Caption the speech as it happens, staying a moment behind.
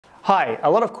Hi, a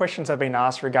lot of questions have been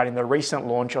asked regarding the recent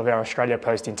launch of our Australia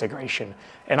Post integration,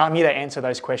 and I'm here to answer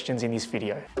those questions in this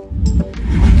video.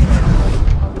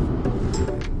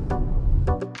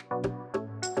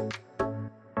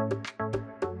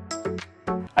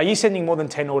 Are you sending more than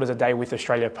 10 orders a day with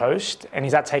Australia Post? And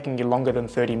is that taking you longer than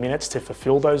 30 minutes to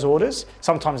fulfill those orders?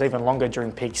 Sometimes even longer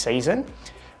during peak season?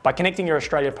 By connecting your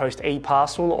Australia Post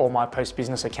eParcel or My Post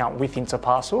Business account with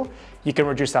Interparcel, you can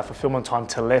reduce that fulfillment time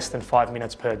to less than 5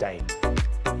 minutes per day.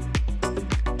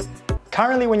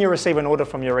 Currently, when you receive an order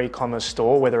from your e-commerce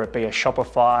store, whether it be a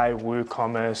Shopify,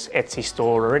 WooCommerce, Etsy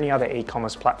store, or any other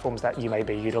e-commerce platforms that you may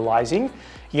be utilising,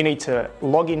 you need to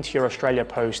log into your Australia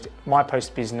Post, My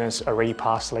Post Business, or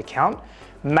eParcel account,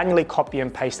 manually copy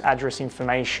and paste address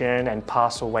information and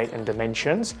parcel weight and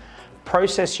dimensions,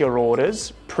 process your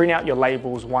orders, print out your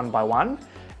labels one by one,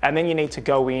 and then you need to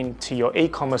go into your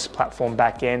e-commerce platform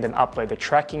backend and upload the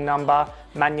tracking number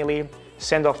manually,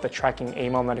 send off the tracking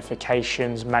email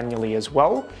notifications manually as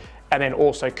well, and then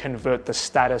also convert the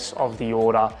status of the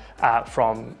order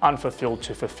from unfulfilled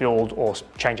to fulfilled or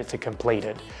change it to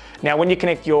completed. Now, when you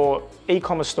connect your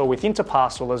e-commerce store with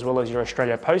Interparcel as well as your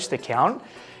Australia Post account,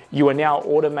 you are now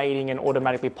automating and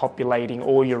automatically populating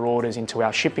all your orders into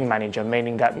our shipping manager,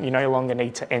 meaning that you no longer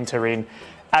need to enter in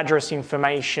address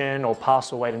information or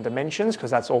parcel weight and dimensions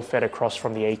because that's all fed across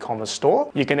from the e-commerce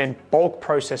store. You can then bulk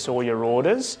process all your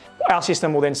orders. Our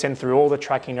system will then send through all the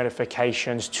tracking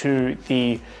notifications to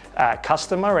the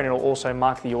customer, and it will also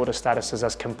mark the order statuses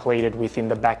as completed within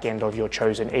the back end of your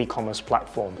chosen e-commerce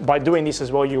platform. By doing this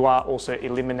as well, you are also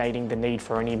eliminating the need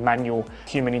for any manual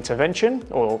human intervention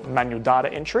or manual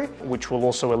data entry, which will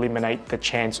also eliminate the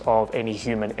chance of any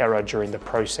human error during the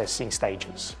processing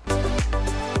stages.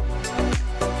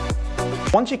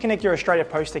 Once you connect your Australia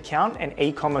Post account and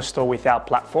e-commerce store with our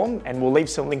platform, and we'll leave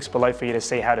some links below for you to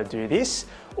see how to do this,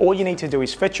 all you need to do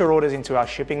is fetch your orders into our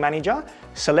shipping manager,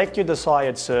 select your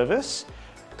desired service,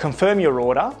 confirm your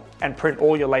order, and print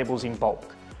all your labels in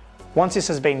bulk. Once this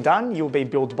has been done, you'll be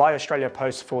billed by Australia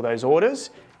Post for those orders.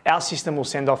 Our system will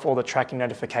send off all the tracking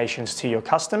notifications to your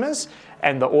customers,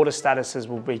 and the order statuses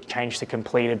will be changed to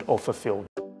completed or fulfilled.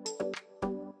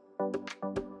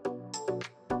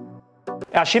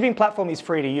 Our shipping platform is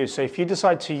free to use, so if you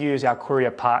decide to use our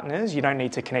courier partners, you don't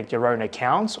need to connect your own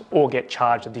accounts or get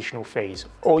charged additional fees.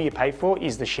 All you pay for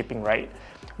is the shipping rate.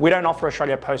 We don't offer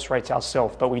Australia Post rates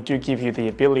ourselves, but we do give you the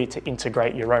ability to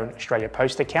integrate your own Australia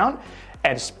Post account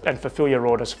and fulfill your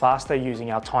orders faster using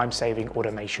our time-saving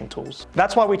automation tools.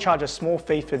 That's why we charge a small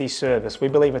fee for this service. We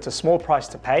believe it's a small price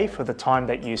to pay for the time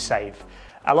that you save.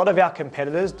 A lot of our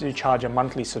competitors do charge a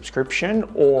monthly subscription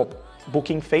or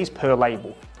booking fees per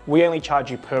label. We only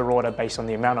charge you per order based on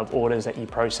the amount of orders that you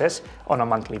process on a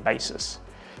monthly basis.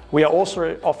 We are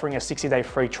also offering a 60-day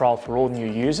free trial for all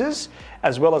new users,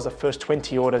 as well as the first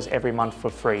 20 orders every month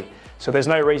for free. So there's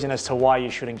no reason as to why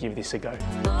you shouldn't give this a go.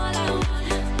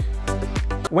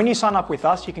 When you sign up with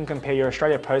us, you can compare your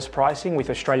Australia Post pricing with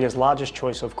Australia's largest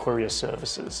choice of courier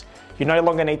services. You no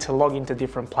longer need to log into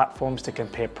different platforms to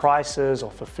compare prices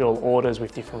or fulfill orders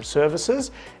with different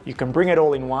services. You can bring it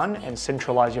all in one and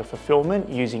centralize your fulfillment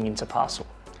using Interparcel.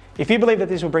 If you believe that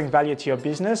this will bring value to your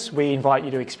business, we invite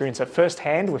you to experience it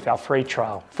firsthand with our free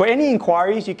trial. For any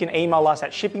inquiries, you can email us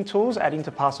at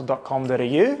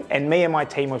shippingtools@interparcel.com.au, and me and my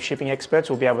team of shipping experts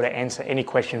will be able to answer any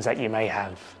questions that you may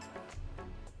have.